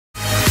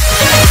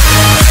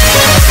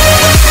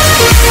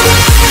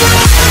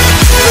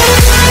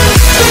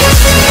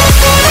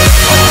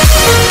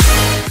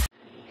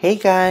Hey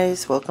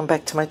guys, welcome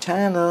back to my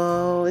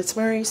channel. It's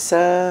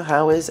Marisa.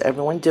 How is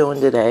everyone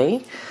doing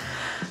today?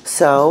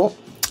 So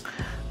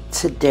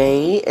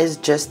today is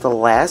just the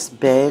last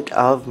bit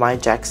of my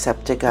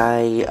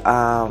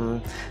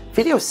Jacksepticeye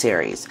video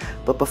series.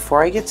 But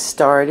before I get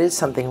started,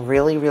 something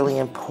really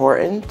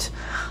important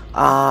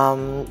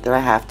that I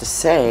have to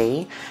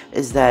say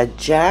is that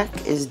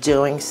Jack is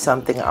doing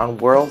something on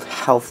World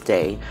Health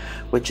Day,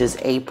 which is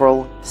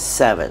April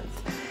 7th.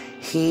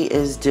 He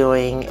is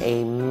doing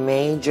a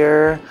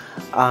major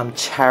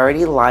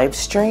charity live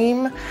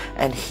stream,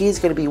 and he's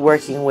going to be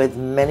working with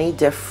many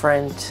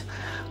different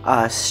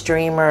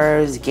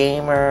streamers,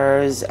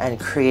 gamers, and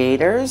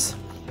creators.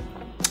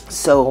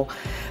 So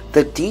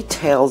the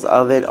details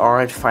of it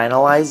aren't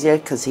finalized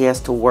yet because he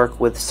has to work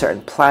with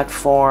certain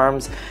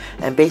platforms,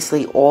 and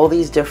basically all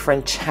these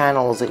different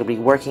channels are going to be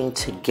working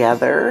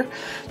together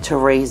to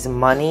raise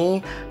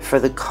money for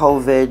the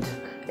COVID,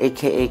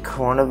 aka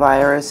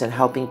coronavirus, and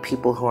helping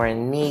people who are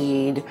in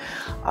need.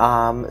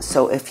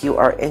 So if you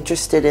are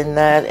interested in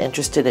that,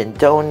 interested in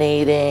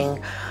donating,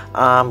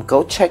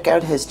 go check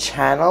out his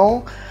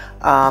channel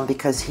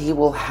because he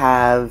will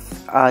have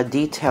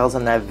details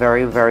on that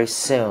very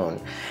soon.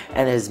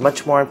 And it is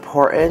much more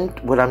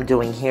important. What I'm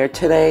doing here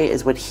today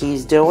is what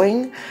he's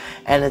doing,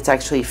 and it's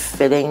actually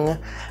fitting,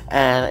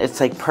 and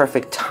it's like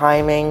perfect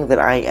timing that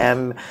I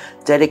am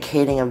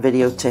dedicating a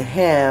video to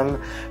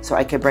him so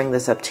I can bring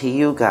this up to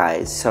you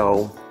guys.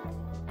 So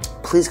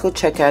please go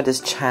check out his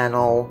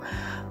channel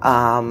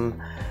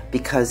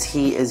because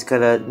he is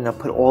gonna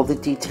put all the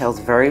details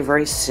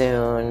very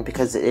soon,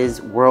 because it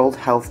is World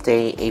Health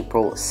Day,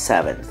 April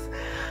 7th.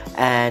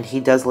 And he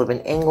does live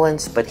in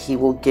England, but he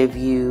will give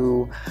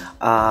you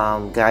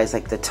guys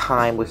like the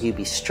time where he'll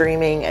be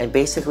streaming, and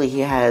basically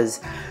he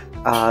has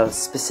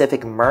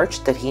specific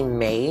merch that he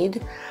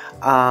made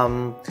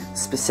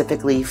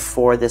specifically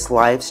for this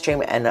live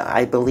stream, and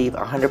I believe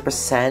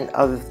 100%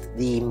 of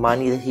the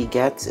money that he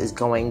gets is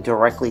going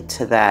directly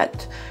to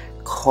that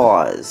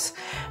cause.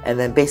 And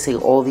then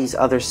basically all these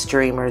other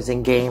streamers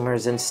and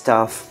gamers and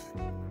stuff,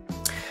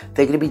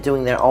 they're going to be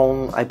doing their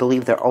own, I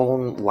believe, their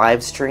own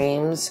live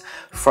streams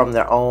from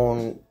their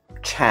own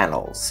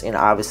channels. You know,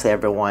 obviously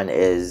everyone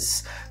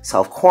is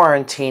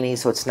self-quarantining,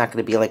 so it's not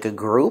going to be like a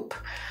group,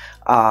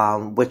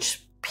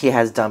 which he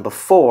has done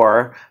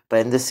before, but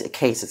in this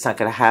case it's not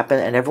going to happen,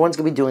 and everyone's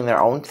going to be doing their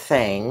own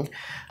thing,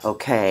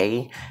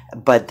 okay,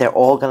 but they're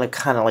all going to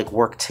kind of like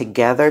work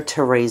together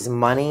to raise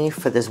money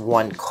for this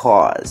one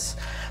cause.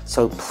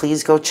 So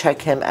please go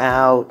check him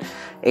out.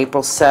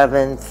 April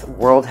 7th,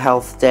 World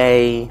Health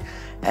Day.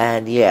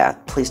 And yeah,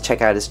 please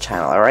check out his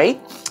channel, all right?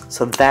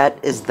 So that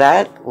is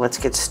that. Let's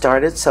get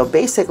started. So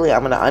basically,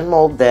 I'm going to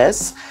unmold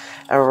this,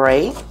 all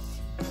right?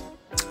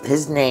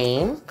 His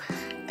name,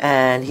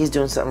 and he's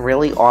doing something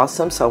really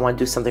awesome, so I want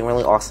to do something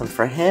really awesome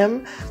for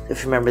him. If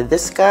you remember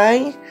this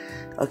guy,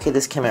 okay,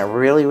 this came out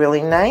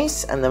really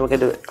nice, and then we're going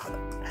to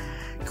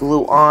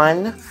glue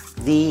on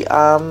the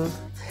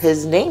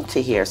his name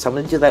to here. So I'm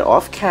going to do that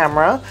off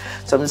camera.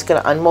 So I'm just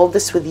going to unmold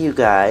this with you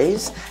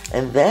guys,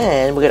 and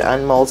then we're going to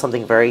unmold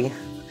something very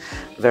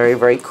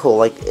cool.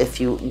 Like if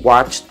you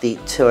watch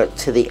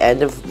to the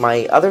end of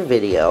my other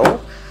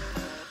video,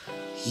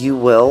 you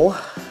will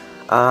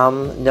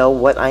know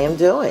what I am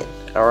doing,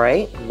 all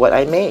right, what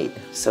I made.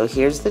 So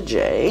here's the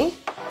J,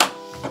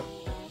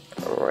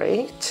 all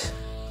right,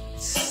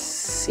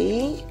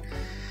 C,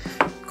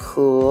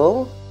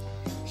 cool.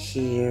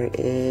 Here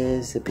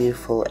is the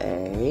beautiful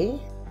A,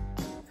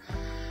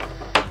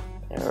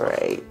 all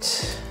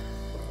right.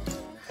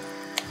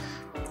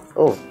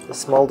 Oh,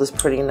 this mold is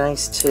pretty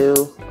nice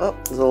too. Oh,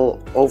 there's a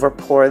little over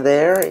pour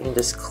there. You can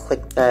just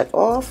click that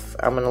off.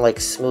 I'm gonna like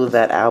smooth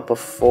that out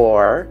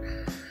before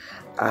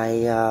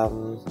I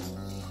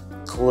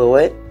glue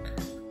it.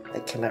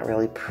 That came out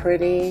really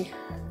pretty.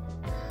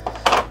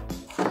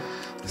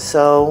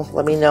 So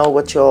let me know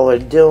what y'all are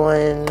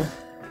doing.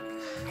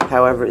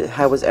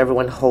 How is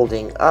everyone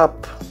holding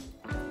up?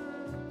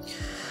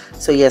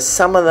 So yes,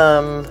 some of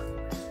them,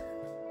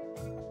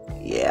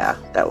 yeah,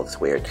 that looks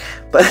weird,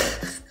 but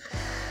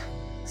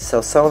so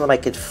some of them I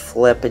could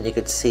flip and you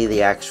could see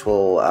the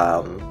actual,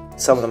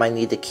 some of them I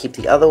need to keep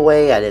the other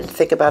way. I didn't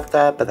think about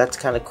that, but that's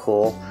kind of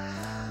cool.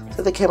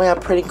 So they came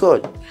out pretty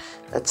good.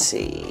 Let's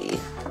see.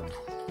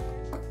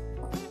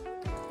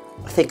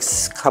 I think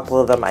a couple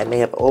of them I may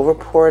have over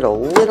poured a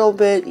little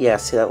bit. Yeah,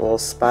 see that little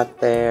spot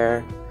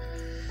there?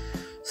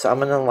 So I'm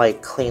gonna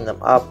like clean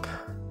them up,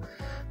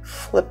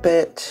 flip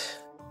it.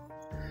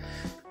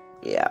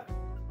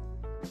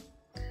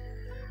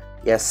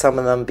 Yeah, some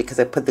of them, because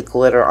I put the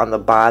glitter on the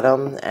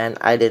bottom and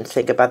I didn't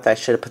think about that. I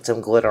should have put some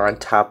glitter on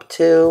top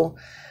too,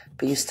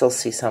 but you still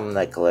see some of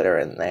that glitter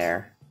in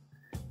there.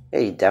 Yeah,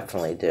 you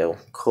definitely do.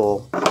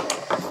 Cool.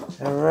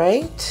 All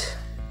right,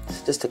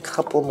 so just a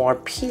couple more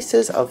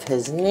pieces of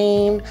his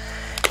name,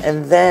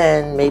 and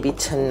then maybe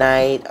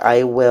tonight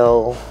I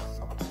will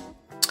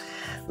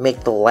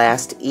make the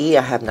last E.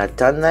 I have not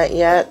done that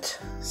yet,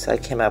 so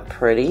it came out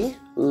pretty.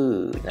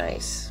 Ooh,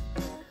 nice.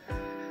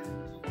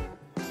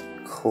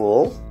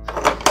 Cool.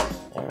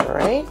 All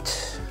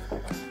right.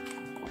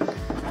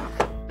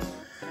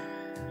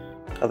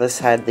 Oh, this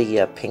had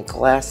the pink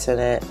glass in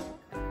it.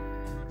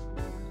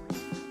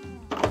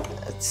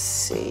 Let's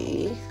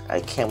see. I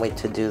can't wait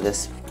to do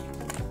this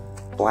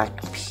black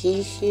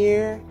pea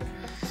here.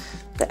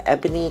 The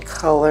ebony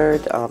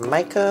colored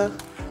mica.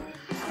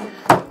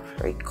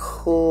 Very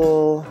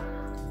cool.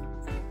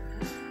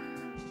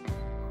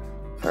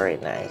 Very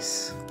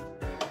nice.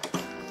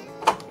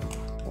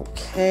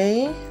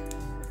 Okay.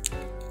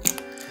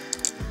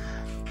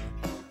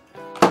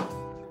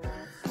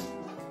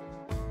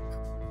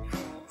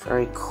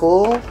 Very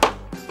cool.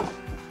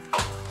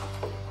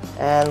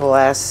 And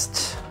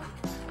last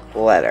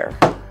letter.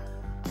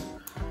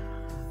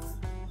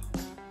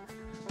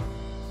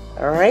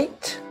 All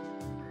right.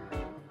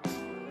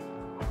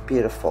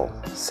 Beautiful.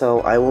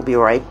 So I will be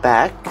right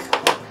back,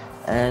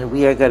 and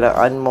we are going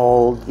to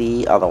unmold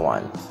the other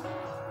one.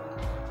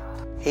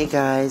 Hey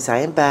guys, I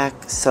am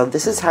back. So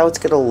this is how it's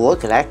going to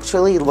look. It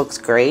actually looks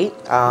great.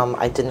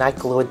 I did not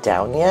glue it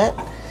down yet,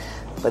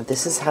 but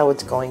this is how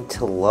it's going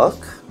to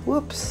look.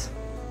 Whoops.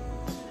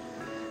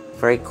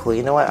 Very cool.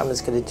 You know what? I'm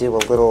just going to do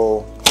a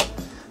little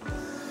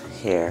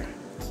here.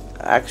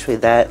 Actually,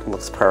 that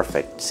looks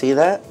perfect. See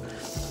that?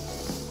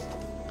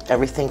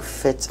 Everything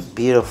fits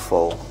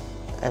beautiful.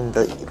 And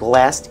the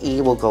last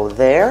E will go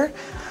there.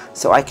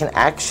 So I can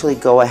actually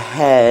go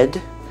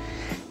ahead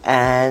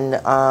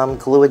and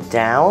glue it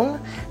down.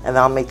 And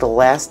I'll make the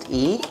last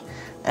E.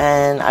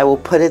 And I will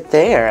put it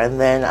there. And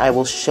then I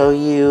will show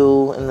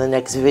you in the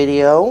next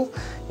video,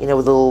 you know,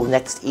 with the little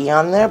next E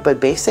on there. But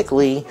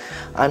basically,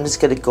 I'm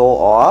just going to go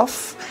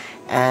off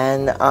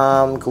and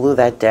glue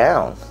that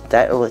down.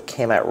 That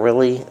came out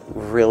really,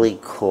 really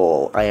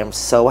cool. I am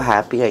so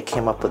happy I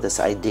came up with this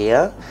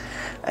idea.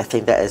 I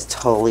think that is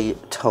totally,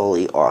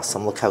 totally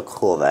awesome. Look how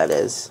cool that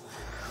is.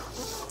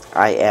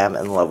 I am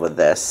in love with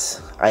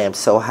this. I am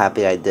so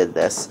happy I did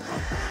this.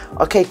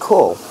 Okay,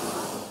 cool.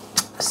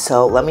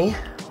 So let me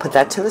put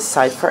that to the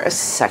side for a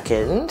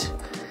second.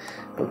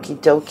 Okie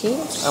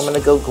dokie. I'm going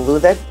to go glue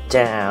that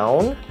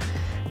down.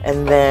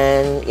 And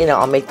then, you know,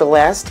 I'll make the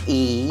last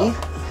E.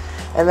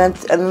 And then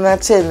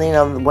that's it. You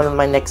know, one of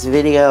my next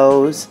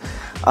videos,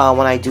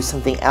 when I do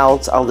something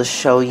else, I'll just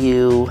show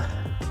you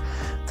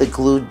the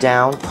glued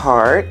down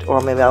part.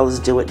 Or maybe I'll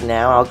just do it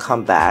now. I'll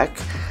come back.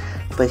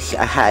 But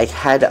I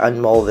had to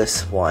unmold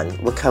this one.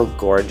 Look how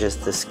gorgeous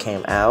this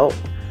came out.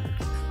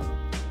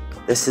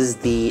 This is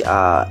the,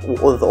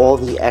 with all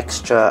the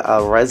extra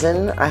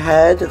resin I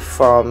had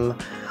from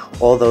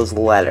all those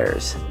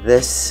letters.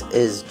 This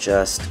is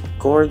just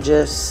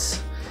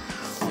gorgeous.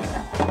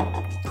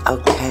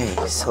 Okay,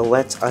 so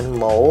let's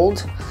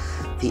unmold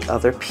the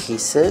other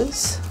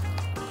pieces.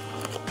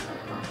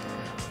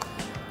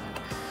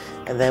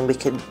 And then we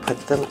can put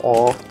them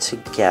all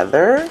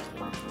together.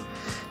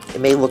 It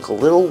may look a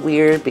little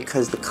weird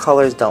because the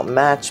colors don't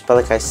match, but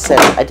like I said,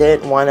 I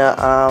didn't want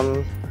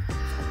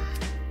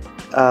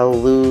to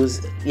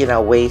lose, you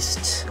know,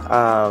 waste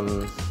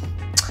the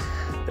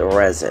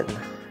resin.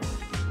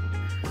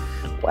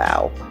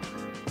 Wow.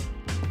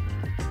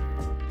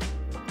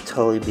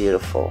 Totally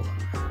beautiful.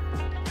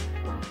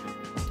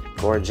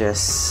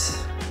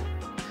 Gorgeous.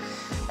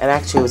 And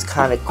actually it was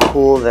kind of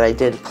cool that I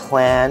didn't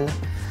plan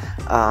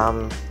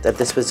that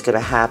this was going to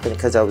happen,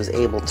 because I was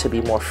able to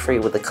be more free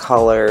with the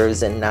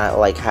colors and not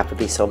like have to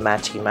be so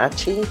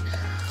matchy-matchy.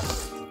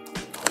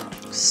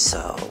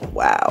 So,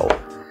 wow.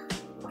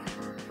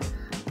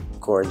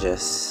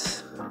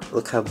 Gorgeous.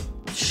 Look how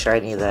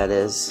shiny that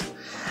is.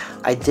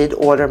 I did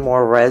order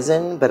more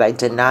resin, but I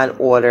did not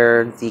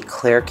order the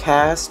clear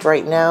cast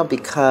right now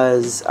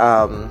because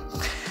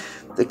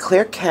the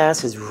clear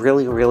cast is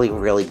really, really,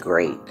 really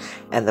great.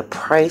 And the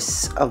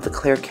price of the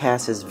clear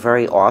cast is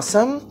very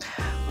awesome.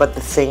 But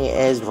the thing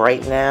is,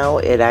 right now,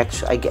 it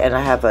actually, and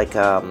I have like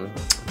the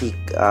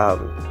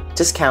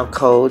discount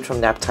code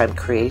from Naptime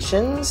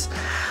Creations.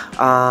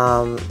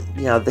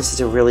 You know, this is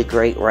a really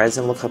great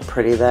resin. Look how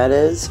pretty that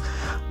is.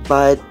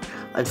 But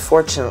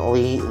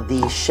unfortunately,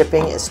 the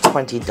shipping is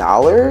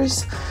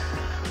 $20.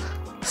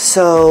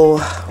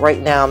 So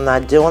right now, I'm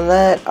not doing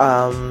that.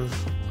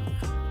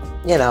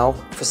 You know,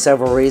 for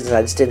several reasons.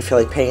 I just didn't feel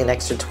like paying an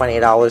extra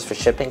 $20 for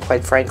shipping,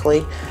 quite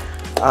frankly.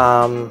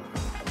 But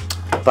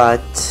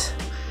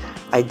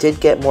I did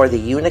get more of the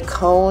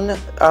Unicone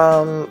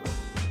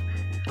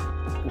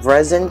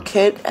resin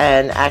kit,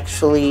 and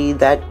actually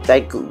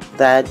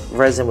that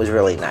resin was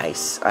really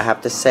nice. I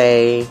have to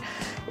say,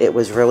 it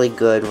was really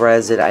good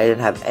resin. I didn't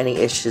have any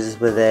issues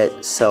with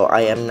it, so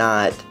I am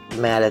not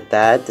mad at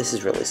that. This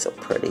is really so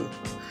pretty.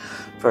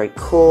 Very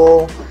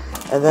cool.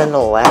 And then the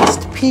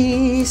last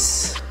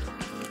piece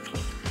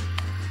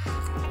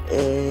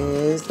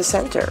is the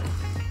center.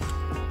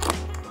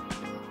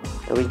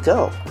 There we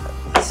go.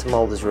 This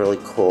mold is really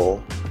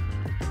cool.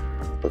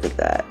 Look at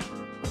that.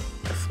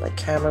 If my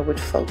camera would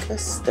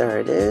focus, there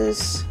it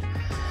is.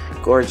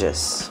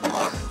 Gorgeous.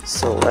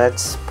 So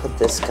let's put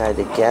this guy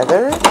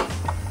together.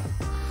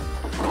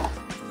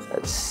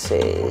 Let's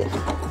see.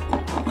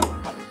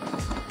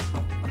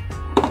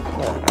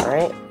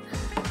 Alright.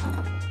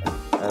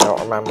 I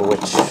don't remember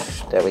which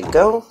There we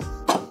go.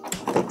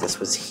 I think this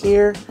was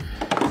here.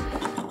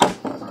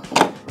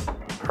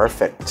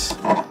 Perfect.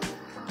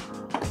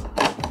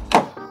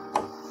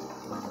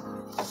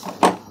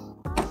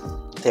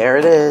 There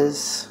it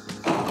is.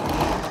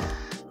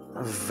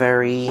 A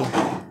very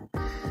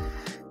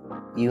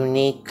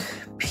unique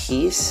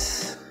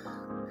piece.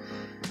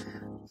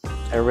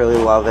 I really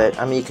love it.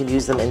 I mean, you could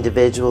use them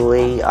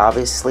individually.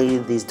 Obviously,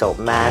 these don't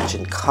match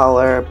in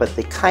color, but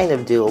they kind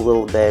of do a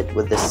little bit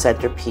with the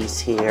centerpiece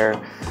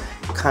here,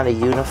 kind of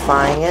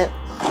unifying it.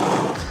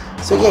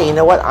 So yeah, you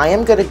know what? I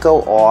am going to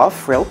go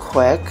off real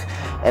quick,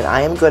 and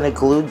I am going to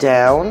glue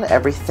down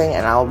everything,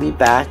 and I'll be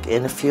back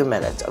in a few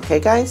minutes. Okay,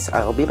 guys?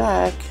 I will be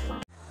back.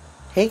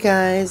 Hey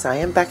guys, I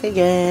am back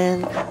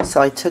again.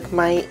 So I took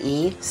my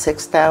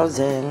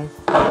E6000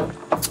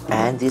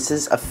 and this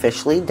is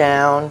officially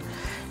down.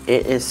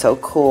 It is so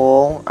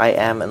cool. I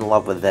am in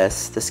love with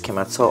this. This came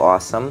out so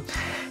awesome.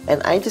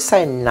 And I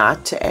decided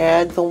not to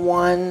add the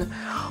one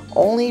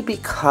only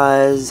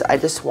because I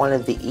just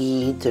wanted the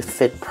E to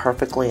fit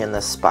perfectly in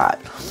the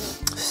spot.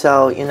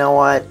 So you know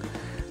what?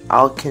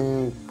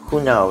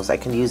 Who knows? I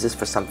can use this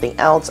for something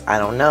else. I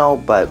don't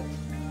know, but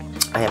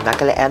I am not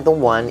going to add the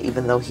one,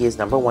 even though he is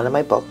 #1 in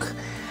my book,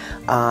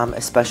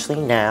 especially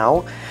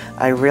now.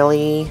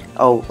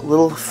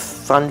 Little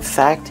fun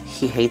fact,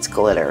 he hates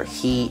glitter.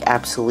 He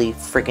absolutely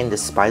freaking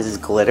despises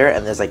glitter,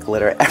 and there's like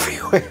glitter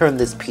everywhere in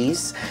this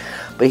piece,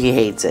 but he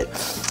hates it.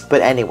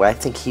 But anyway, I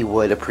think he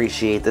would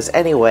appreciate this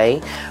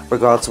anyway,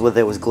 regardless of whether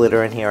there was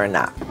glitter in here or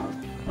not.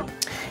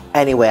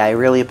 Anyway, I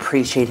really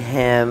appreciate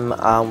him,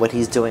 what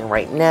he's doing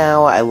right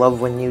now. I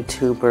love when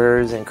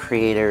YouTubers and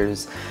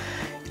creators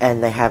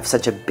and they have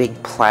such a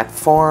big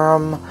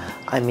platform.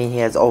 I mean, he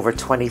has over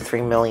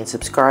 23 million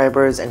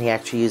subscribers and he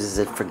actually uses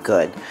it for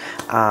good.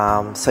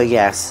 So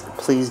yes,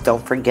 please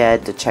don't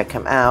forget to check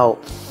him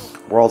out.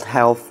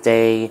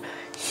 Worldhealthday,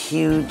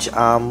 huge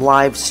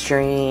live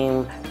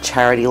stream,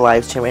 charity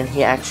live stream, and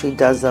he actually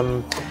does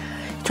them.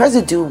 He tries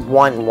to do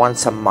one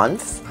once a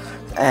month,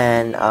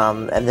 and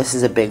this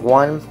is a big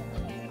one.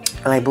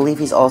 And I believe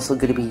he's also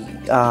going to be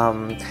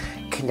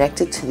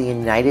connected to the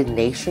United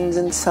Nations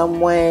in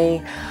some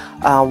way.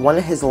 One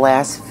of his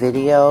last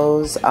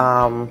videos,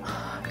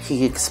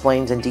 he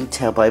explains in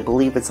detail, but I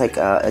believe it's like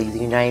the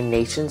United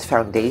Nations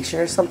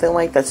Foundation or something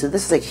like that. So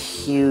this is like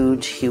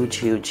huge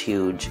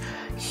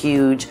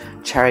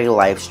charity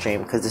live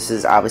stream, because this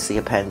is obviously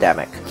a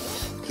pandemic.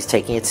 He's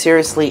taking it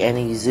seriously and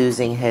he's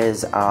using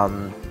his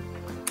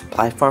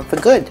platform for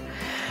good.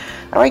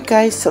 Alright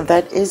guys, so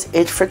that is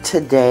it for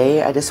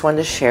today. I just wanted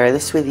to share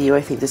this with you.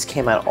 I think this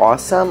came out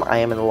awesome. I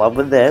am in love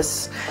with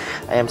this.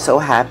 I am so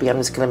happy. I'm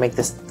just going to make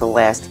this the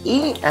last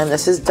E, and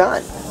this is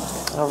done.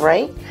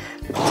 Alright,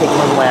 take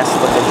one last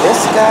look at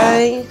this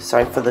guy.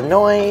 Sorry for the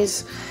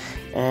noise.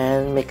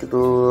 And make it a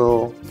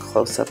little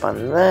close-up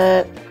on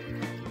that.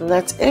 And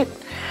that's it.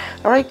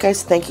 Alright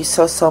guys, thank you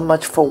so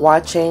much for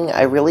watching.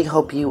 I really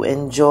hope you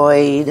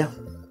enjoyed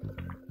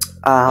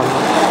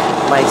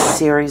my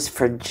series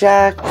for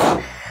Jack.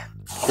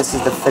 This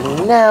is the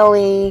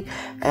finale,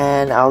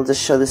 and I'll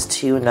just show this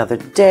to you another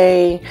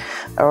day.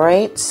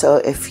 Alright, so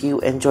if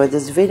you enjoyed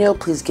this video,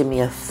 please give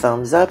me a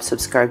thumbs up,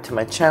 subscribe to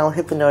my channel,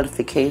 hit the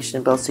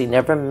notification bell so you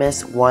never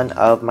miss one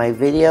of my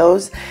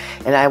videos.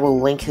 And I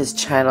will link his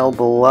channel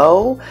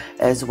below,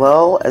 as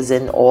well as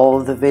in all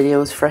of the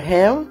videos for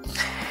him.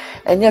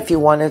 And yeah, if you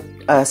want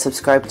to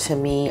subscribe to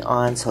me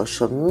on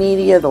social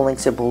media, the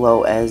links are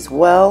below as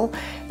well.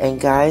 And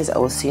guys, I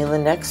will see you in the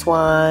next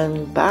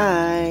one.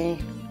 Bye.